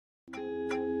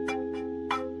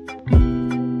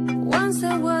once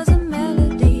there was a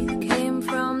melody that came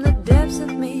from the depths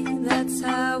of me. That's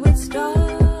how it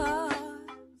starts.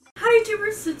 Hi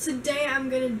YouTubers, so today I'm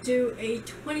gonna do a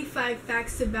 25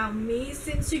 facts about me,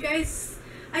 since you guys,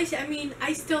 I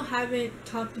still haven't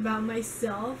talked about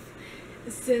myself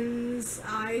since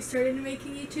I started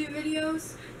making YouTube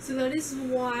videos, so that is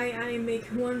why I make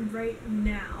one right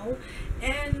now.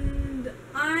 And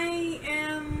I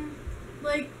am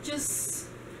like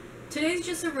today's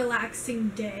just a relaxing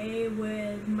day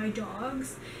with my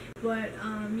dogs, but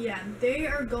yeah, they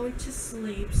are going to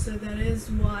sleep, so that is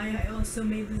why I also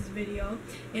made this video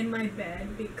in my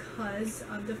bed, because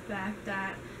of the fact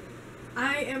that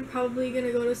I am probably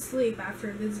gonna go to sleep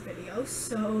after this video.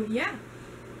 So yeah,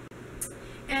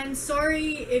 and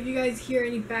sorry if you guys hear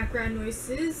any background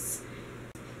noises.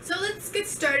 So let's get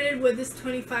started with this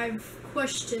 25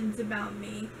 questions about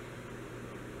me.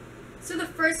 So the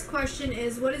first question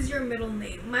is, what is your middle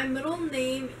name? My middle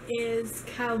name is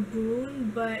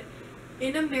Calboon, but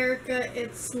in America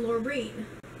it's Laureen.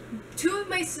 Two of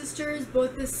my sisters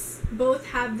both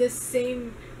have this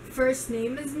same first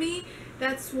name as me.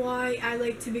 That's why I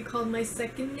like to be called my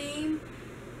second name.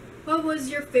 What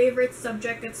was your favorite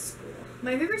subject at school?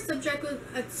 My favorite subject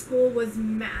at school was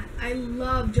math. I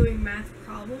love doing math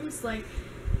problems,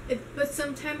 but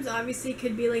sometimes obviously it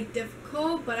could be like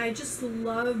difficult, but I just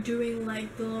love doing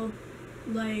like the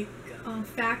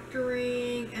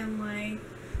factoring and like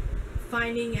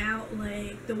finding out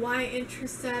like the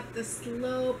y-intercept, the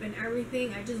slope, and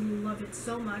everything. I just love it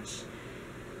so much.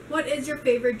 What is your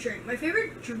favorite drink? My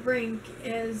favorite drink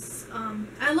is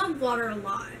I love water a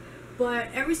lot, but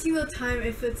every single time,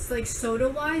 if it's like soda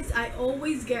wise, I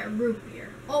always get root beer.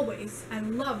 Always. I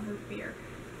love root beer.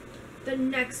 The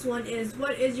next one is,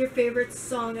 what is your favorite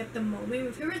song at the moment?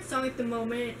 My favorite song at the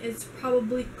moment is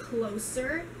probably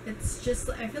Closer. It's just,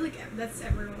 I feel like that's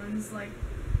everyone's like.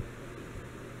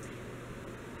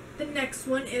 The next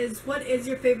one is, what is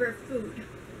your favorite food?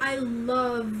 I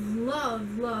love,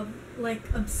 like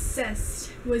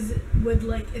obsessed with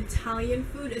like Italian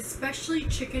food, especially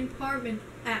chicken parm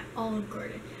at Olive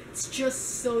Garden. It's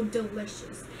just so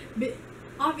delicious. But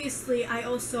obviously, I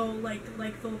also like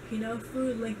Filipino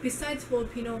food. Like, besides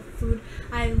Filipino food,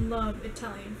 I love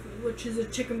Italian food, which is a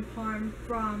chicken parm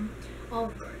from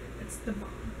Olive Garden. It's the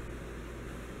bomb.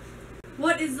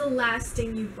 What is the last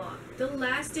thing you bought? The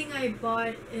last thing I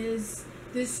bought is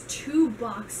this 2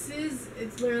 boxes.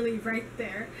 It's literally right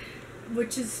there,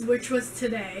 which was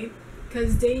today,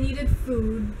 because they needed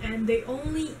food and they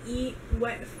only eat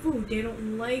wet food. They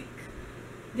don't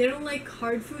like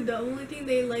hard food. The only thing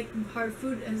they like hard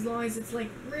food, as long as it's like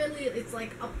really, it's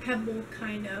like a pebble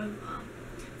kind of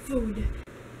food.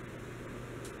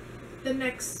 The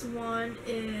next one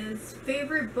is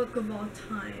favorite book of all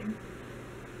time.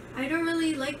 I don't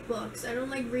really like books. I don't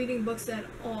like reading books at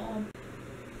all.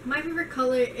 My favorite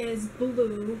color is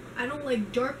blue. I don't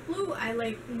like dark blue. I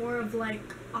like more of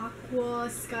like aqua,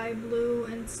 sky blue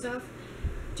and stuff.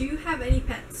 Do you have any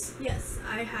pets? Yes,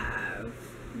 I have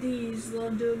these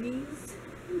little doggies.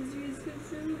 As you guys can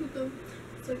see, look at them.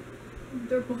 It's like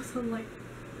they're both on like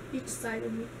each side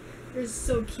of me. They're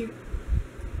so cute.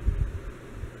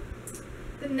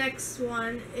 The next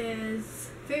one is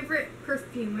favorite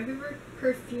perfume. My favorite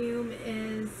perfume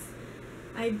is,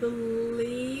 I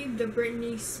believe, the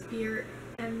Britney Spears.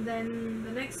 And then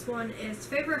the next one is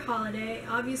favorite holiday.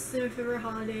 Obviously my favorite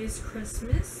holiday is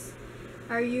Christmas.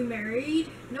 Are you married?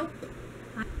 Nope.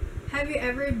 Have you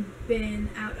ever been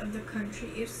out of the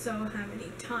country? If so, how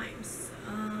many times?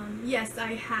 Yes,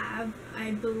 I have.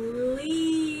 I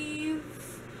believe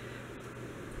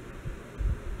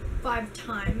 5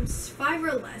 times. 5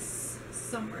 or less.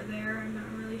 Somewhere there. I'm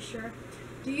not really sure.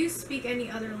 Do you speak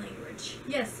any other language?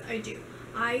 Yes, I do.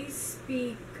 I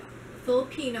speak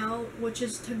Filipino, which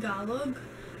is Tagalog,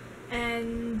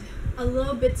 and a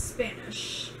little bit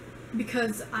Spanish,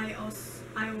 because I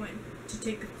went to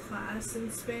take a class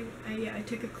in Spain. I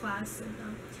took a class in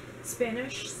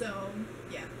Spanish, so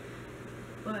yeah.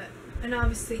 And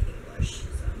obviously English.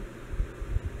 So,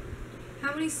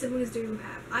 how many siblings do you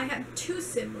have? I have 2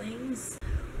 siblings.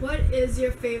 What is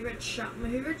your favorite shop? My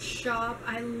favorite shop,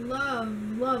 I love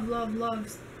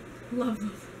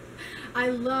I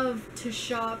love to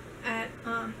shop at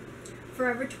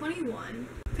Forever 21.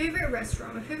 Favorite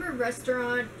restaurant? My favorite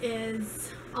restaurant is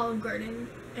Olive Garden,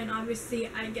 and obviously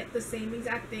I get the same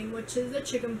exact thing, which is the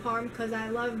chicken parm, because I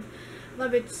love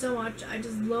it so much. I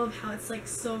just love how it's like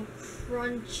so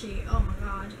crunchy. Oh my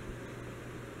god.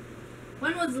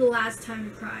 When was the last time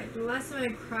you cried? The last time I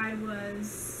cried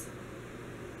was,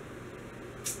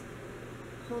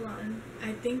 hold on,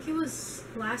 I think it was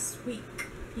last week.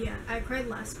 Yeah, I cried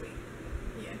last week.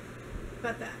 Yeah.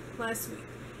 about that last week.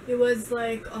 It was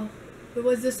like, oh, it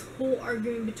was this whole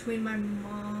argument between my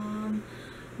mom,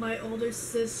 my older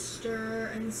sister,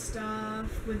 and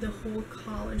stuff with the whole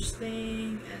college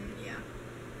thing, and yeah.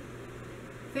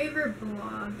 Favorite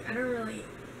blog? I don't really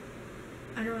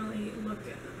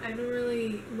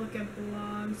look at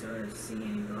blogs or see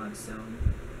any blogs, so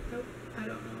nope, I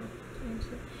don't know.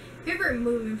 Favorite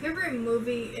movie? Favorite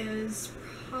movie is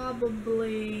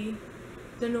probably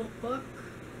The Notebook.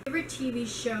 Favorite TV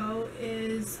show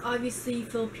is obviously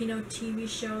Filipino TV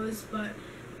shows, but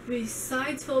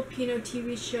besides Filipino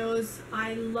TV shows,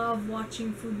 I love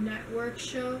watching Food Network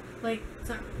show. Like, it's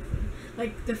not really food,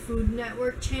 like the Food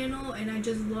Network channel, and I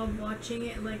just love watching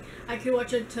it. Like, I could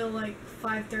watch it till like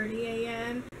 5:30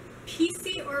 a.m.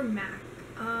 PC or Mac?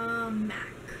 Mac.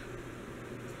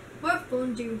 What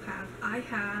phone do you have? I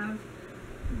have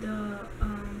the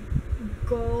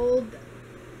gold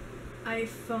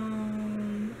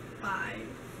iPhone 5. I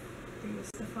think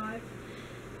it's the 5.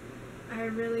 I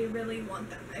really, really want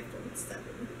that iPhone 7.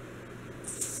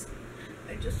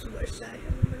 I just wish I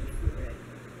had money for it.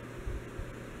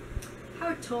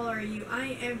 How tall are you?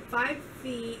 I am 5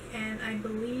 feet and I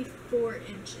believe 4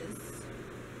 inches.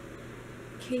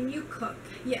 Can you cook?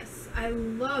 Yes, I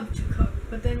love to cook,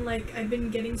 but then like I've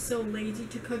been getting so lazy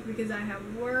to cook because I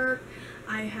have work,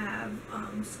 I have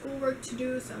schoolwork to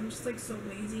do, so I'm just like so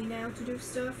lazy now to do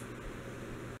stuff.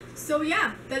 So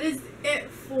yeah, that is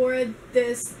it for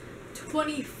this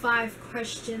 25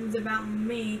 questions about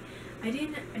me. I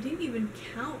didn't even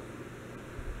count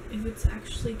if it's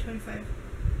actually 25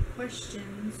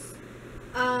 questions.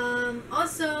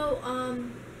 Also,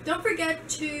 don't forget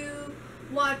to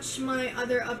watch my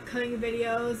other upcoming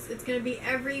videos. It's gonna be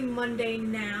every Monday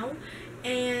now,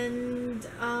 and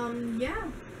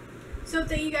yeah. So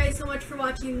thank you guys so much for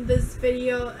watching this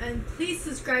video, and please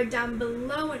subscribe down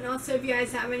below, and also if you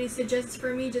guys have any suggestions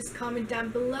for me, just comment down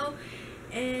below.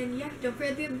 And yeah, don't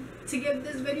forget to give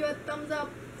this video a thumbs up,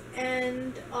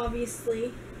 and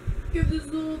obviously give this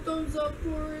little thumbs up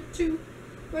for it too,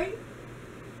 right?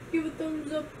 Give a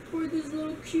thumbs up for these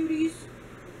little cuties.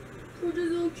 For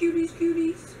these little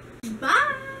cuties.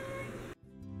 Bye!